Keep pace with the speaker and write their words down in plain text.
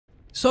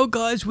So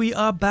guys, we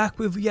are back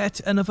with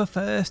yet another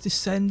First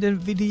Descendant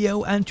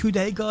video, and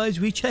today guys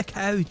we check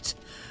out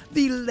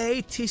the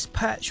latest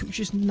patch which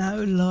is now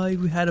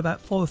live. We had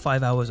about 4 or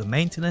 5 hours of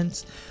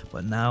maintenance,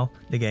 but now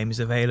the game is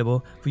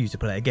available for you to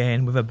play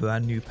again with a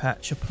brand new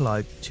patch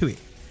applied to it.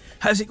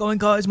 How's it going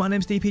guys? My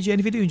name's DPJ,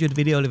 and if you do enjoy the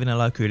video, leaving a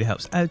like really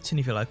helps out, and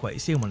if you like what you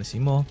see and want to see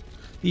more,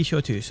 be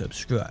sure to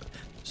subscribe.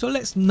 So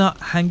let's not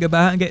hang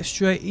about and get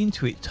straight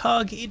into it.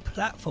 Targeted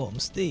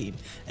platforms: Steam,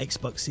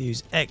 Xbox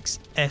Series X,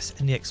 S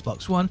and the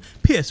Xbox One,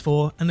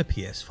 PS4 and the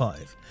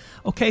PS5.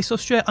 Okay, so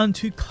straight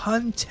onto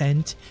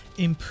content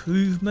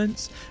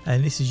improvements,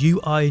 and this is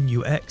UI and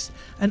UX.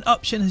 An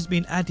option has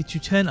been added to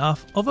turn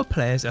off other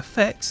players'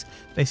 effects,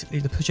 basically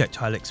the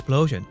projectile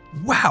explosion.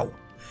 Wow!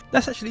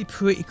 That's actually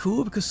pretty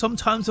cool, because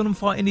sometimes when I'm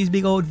fighting these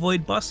big old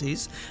void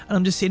bosses and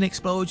I'm just seeing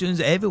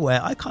explosions everywhere,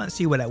 I can't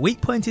see where that weak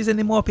point is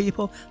anymore,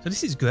 people. So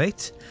this is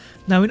great.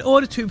 Now, in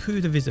order to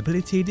improve the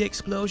visibility, the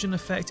explosion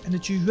effect and the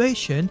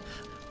duration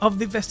of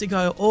the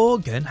vestigial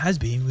organ has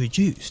been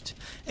reduced.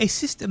 A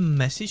system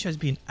message has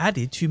been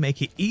added to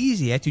make it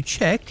easier to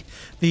check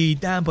the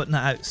down but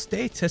not out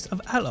status of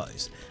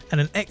allies,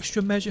 and an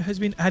extra measure has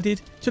been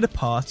added to the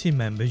party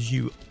members'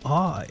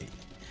 UI.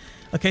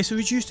 Okay, so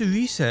reduce the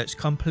research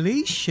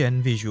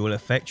completion visual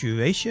effect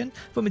duration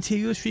for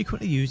materials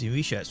frequently used in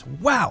research.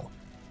 Wow,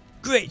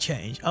 great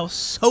change. I was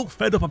so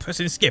fed up on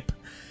pressing skip.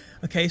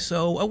 Okay,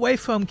 so away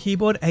from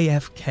keyboard,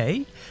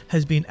 AFK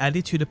has been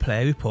added to the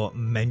player report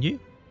menu.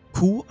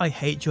 Cool. I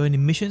hate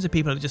joining missions and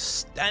people are just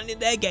standing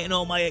there getting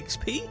all my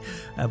XP.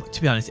 But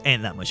to be honest, it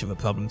ain't that much of a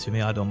problem to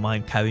me. I don't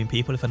mind carrying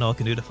people if I know I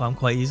can do the farm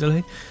quite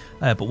easily.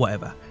 But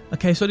whatever.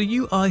 Okay, so the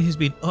UI has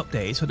been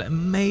updated so that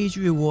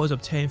major rewards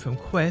obtained from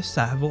quests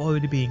that have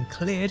already been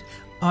cleared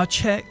are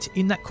checked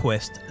in that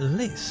quest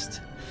list.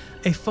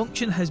 A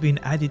function has been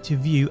added to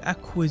view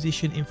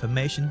acquisition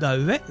information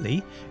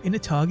directly in the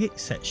target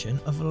section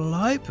of the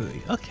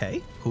library.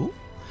 Okay, cool.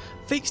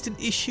 Fixed an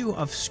issue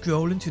of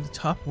scrolling to the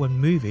top when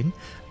moving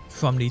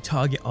from the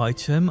target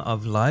item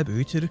of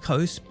library to the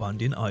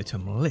corresponding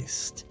item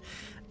list.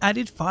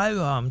 Added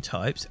firearm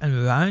types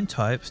and round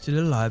types to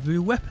the library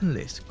weapon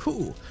list.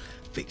 Cool.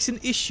 Fix an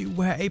issue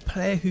where a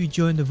player who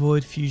joined the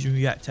Void Fusion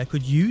Reactor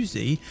could use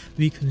the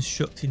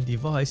reconstructing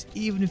device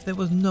even if there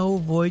was no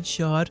Void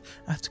Shard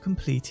after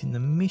completing the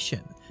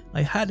mission.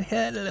 I had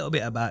heard a little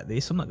bit about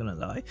this, I'm not going to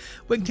lie.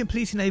 When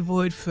completing a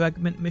Void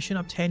Fragment mission,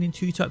 obtaining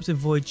 2 types of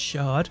Void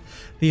Shard,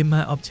 the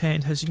amount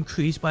obtained has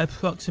increased by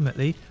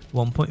approximately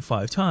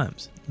 1.5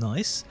 times.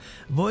 Nice.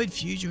 Void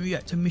Fusion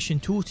Reactor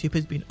mission tooltip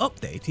has been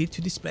updated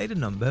to display the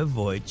number of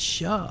Void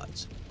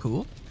Shards.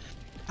 Cool.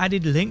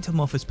 Added link to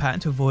Morpher's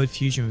pattern to Void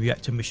Fusion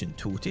Reactor mission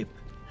tooltip.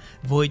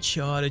 Void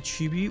Shard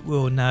attribute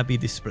will now be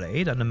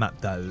displayed on the map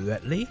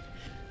directly.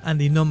 And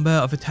the number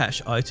of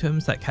attached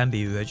items that can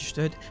be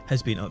registered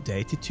has been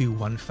updated to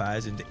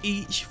 1000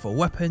 each for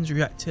weapons,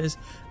 reactors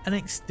and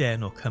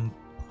external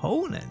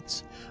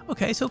components.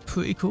 Okay, so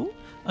pretty cool.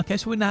 Okay,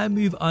 so we now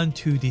move on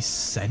to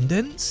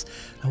Descendants.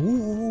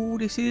 Ooh,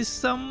 this is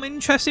some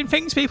interesting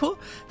things, people.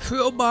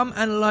 Throw bomb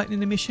and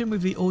lightning emission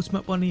with the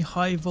Ultimate Bunny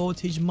high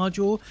voltage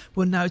module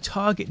will now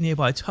target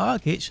nearby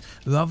targets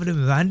rather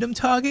than random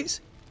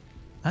targets.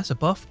 That's a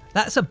buff.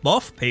 That's a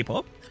buff,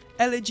 people.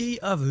 Elegy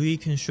of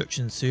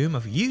Reconstruction Serum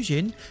of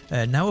Fusion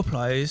now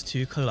applies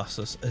to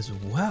Colossus as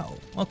well.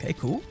 Okay,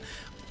 cool.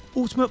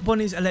 Ultimate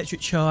Bunny's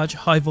Electric Charge,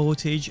 High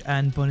Voltage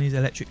and Bunny's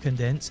Electric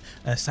Condense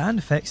sound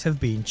effects have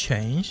been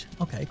changed.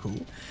 Okay,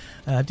 cool.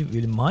 I didn't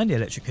really mind the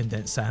Electric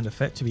Condense sound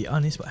effect, to be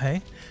honest, but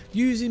hey.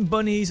 Using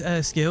Bunny's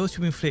skills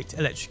to inflict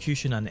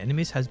electrocution on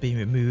enemies has been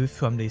removed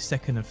from the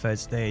 2nd and 3rd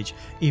stage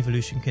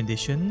evolution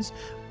conditions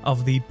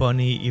of the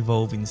Bunny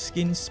Evolving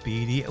Skin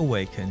Speedy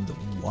Awakened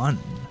 1.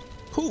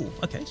 Cool.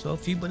 Okay, so a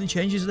few bunny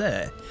changes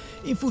there.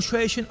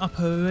 Infiltration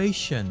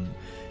operation.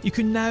 You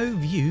can now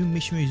view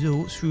mission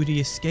results through the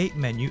escape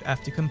menu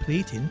after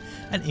completing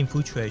an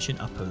infiltration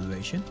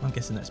operation. I'm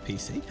guessing that's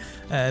PC.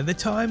 The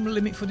time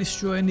limit for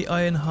destroying the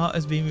Iron Heart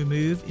has been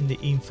removed in the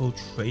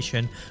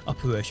infiltration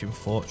operation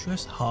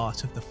fortress,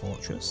 Heart of the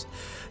Fortress.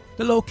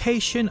 The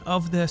location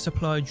of the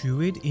supply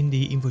druid in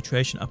the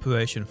infiltration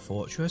operation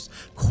fortress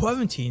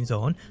quarantine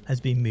zone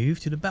has been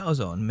moved to the battle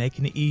zone,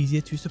 making it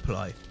easier to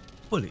supply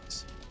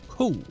bullets.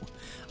 Cool.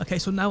 Okay,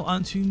 so now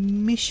on to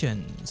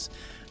missions.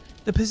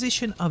 The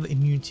position of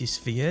immunity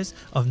spheres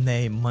of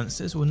named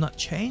monsters will not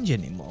change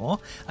anymore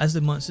as the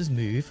monsters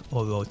move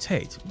or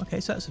rotate. Okay,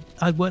 so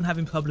I weren't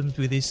having problems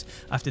with this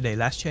after they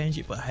last changed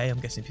it, but hey, I'm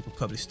guessing people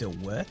probably still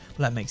were, but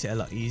that makes it a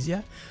lot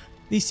easier.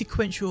 The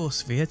sequential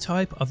sphere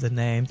type of the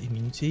named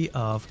immunity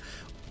of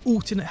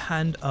alternate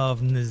hand of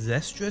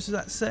Nezestras,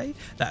 let's say,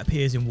 that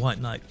appears in White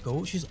Knight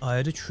Gulch's Eye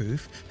of the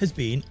Truth has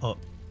been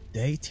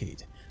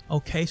updated.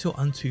 Okay, so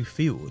onto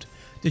field.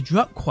 The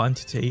drop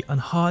quantity on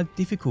hard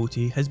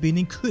difficulty has been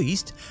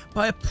increased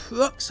by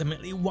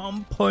approximately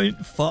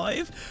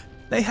 1.5.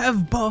 They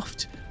have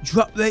buffed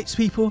drop rates,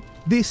 people.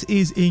 This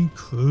is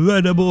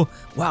incredible.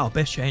 Wow,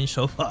 best change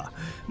so far.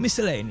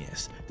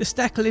 Miscellaneous. The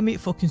stack limit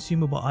for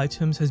consumable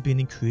items has been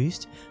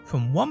increased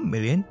from 1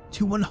 million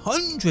to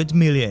 100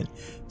 million.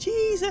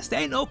 Gee Jesus,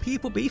 there ain't no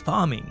people be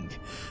farming.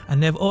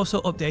 And they've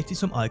also updated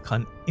some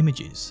icon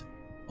images.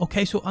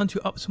 Okay, so onto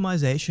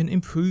optimization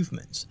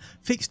improvements.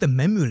 Fix the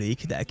memory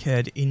leak that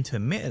occurred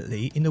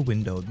intermittently in the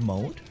windowed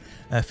mode.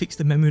 Fix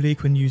the memory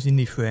leak when using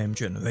the frame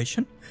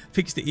generation.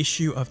 Fix the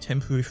issue of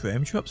temporary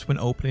frame drops when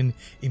opening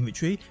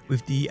inventory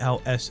with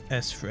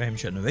DLSS frame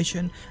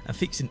generation. And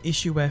fix an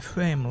issue where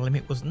frame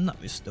limit was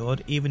not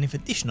restored even if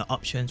additional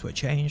options were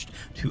changed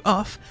to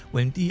off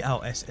when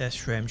DLSS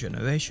frame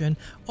generation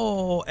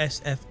or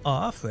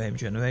SFR frame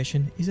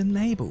generation is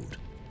enabled.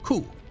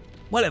 Cool.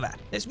 Whatever,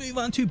 let's move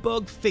on to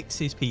bug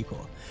fixes,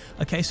 people.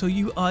 Okay, so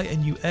UI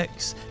and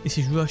UX, this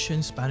is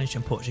Russian, Spanish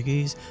and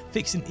Portuguese.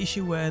 Fix an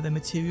issue where the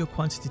material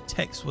quantity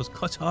text was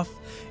cut off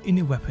in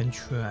the weapon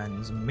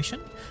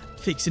transmission.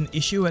 Fix an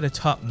issue where the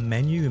top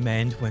menu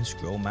remained when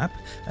scroll map,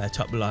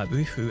 top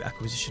library through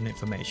acquisition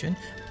information,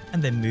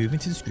 and then move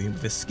into the screen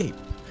with escape.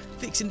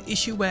 Fix an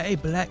issue where a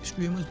black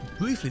screen was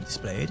briefly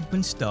displayed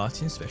when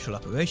starting special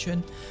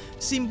operation.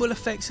 Symbol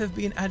effects have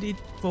been added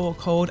for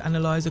code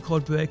analyzer,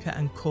 code breaker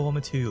and core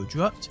material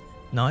dropped.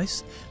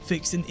 Nice.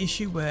 Fix an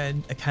issue where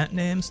account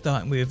names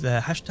starting with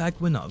the hashtag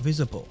were not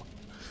visible.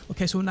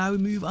 Okay, so now we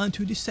move on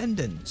to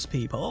Descendants,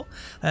 people.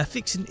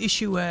 Fix an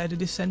issue where the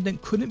Descendant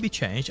couldn't be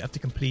changed after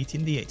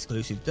completing the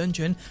exclusive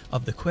dungeon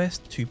of the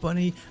quest to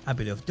Bunny, a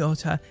beloved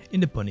daughter, in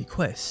the Bunny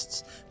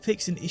quests.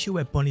 Fix an issue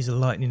where Bunny's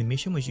lightning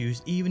emission was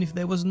used even if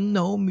there was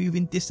no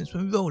moving distance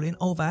when rolling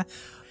over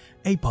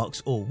a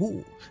box or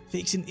wall.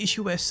 Fix an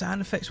issue where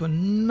sound effects were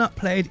not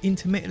played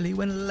intermittently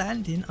when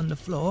landing on the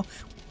floor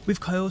with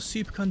Kyle's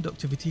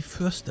superconductivity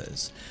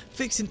thrusters.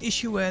 Fix an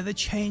issue where the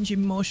change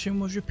in motion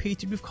was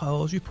repeated with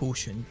Kyle's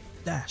repulsion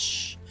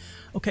dash.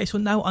 Okay, so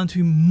now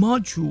onto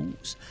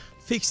modules.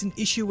 Fix an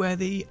issue where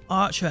the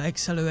Archer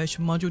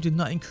acceleration module did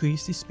not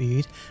increase the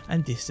speed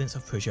and distance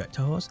of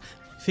projectiles.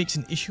 Fix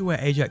an issue where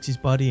Ajax's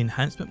body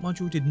enhancement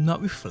module did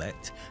not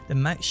reflect the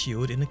max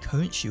shield in the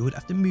current shield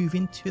after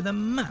moving to the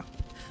map.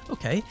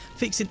 Okay,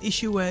 fix an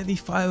issue where the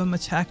firearm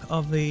attack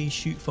of the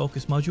shoot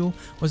focus module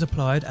was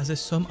applied as a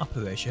sum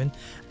operation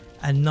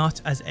and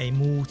not as a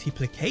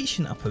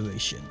multiplication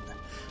operation.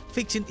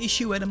 Fix an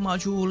issue where the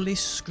module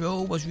list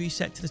scroll was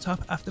reset to the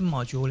top after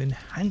module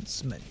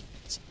enhancement.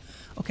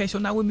 Okay, so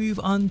now we move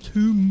on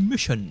to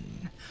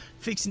mission.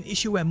 Fix an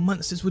issue where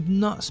monsters would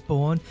not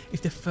spawn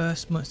if the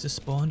first monster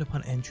spawned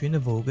upon entering the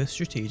Volga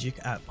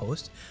strategic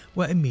outpost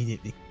were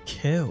immediately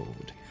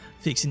killed.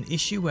 Fix an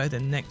issue where the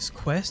next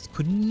quest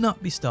could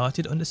not be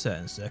started under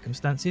certain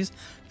circumstances.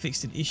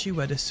 Fix an issue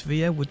where the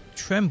sphere would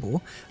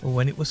tremble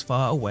when it was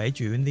far away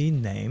during the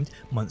named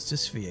monster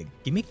sphere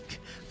gimmick.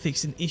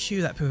 Fix an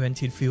issue that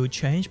prevented field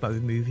change by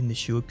removing the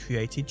shield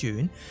created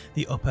during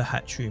the upper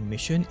hatchery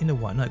mission in the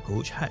White Knight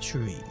Gulch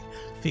hatchery.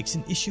 Fix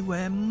an issue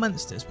where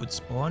monsters would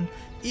spawn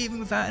even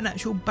without an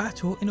actual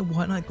battle in the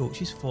White Knight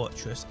Gulch's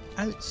fortress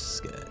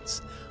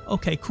outskirts.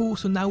 Okay, cool,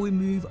 so now we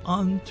move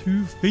on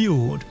to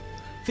field.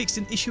 Fixed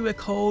an issue where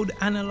code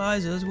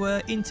analyzers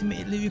were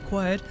intermittently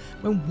required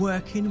when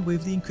working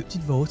with the encrypted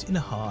vault in a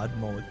hard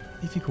mode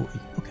difficulty.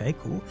 Okay,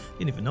 cool.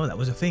 Didn't even know that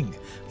was a thing.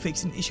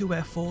 Fixed an issue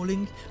where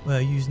falling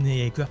using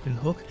a grappling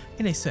hook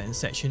in a certain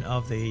section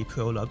of the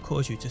prologue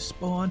caused you to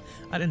spawn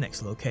at the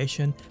next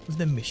location with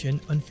the mission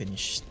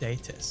unfinished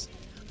status.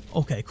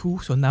 Okay, cool.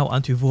 So now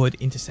on to avoid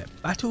intercept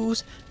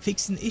battles.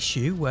 Fixed an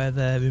issue where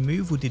the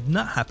removal did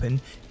not happen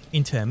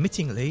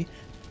intermittently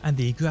and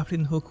the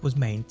grappling hook was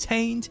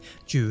maintained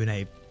during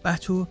a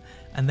battle.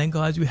 And then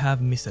guys, we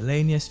have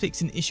Miscellaneous. Fix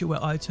an issue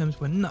where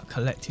items were not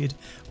collected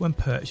when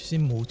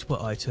purchasing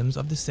multiple items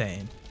of the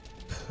same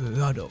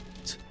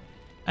product.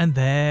 And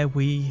there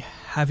we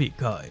have it,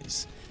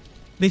 guys.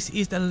 This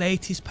is the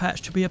latest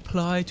patch to be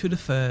applied to the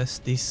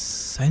First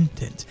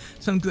Descendant.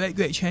 Some great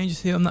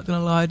changes here, I'm not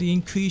gonna lie. The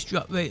increased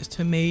drop rates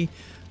to me,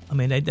 I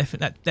mean, that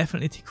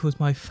definitely tickles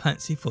my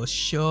fancy for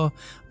sure.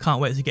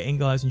 Can't wait to get in,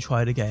 guys, and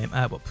try the game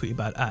out, but pretty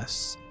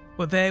badass.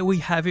 But there we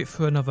have it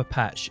for another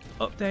patch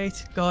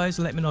update. Guys,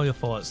 let me know your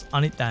thoughts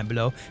on it down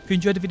below. If you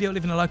enjoyed the video,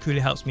 leaving a like really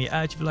helps me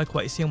out. If you like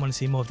what you see and want to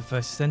see more of the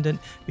First Descendant,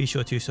 be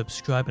sure to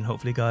subscribe, and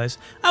hopefully, guys,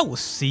 I will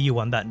see you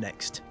on that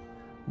next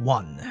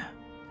one.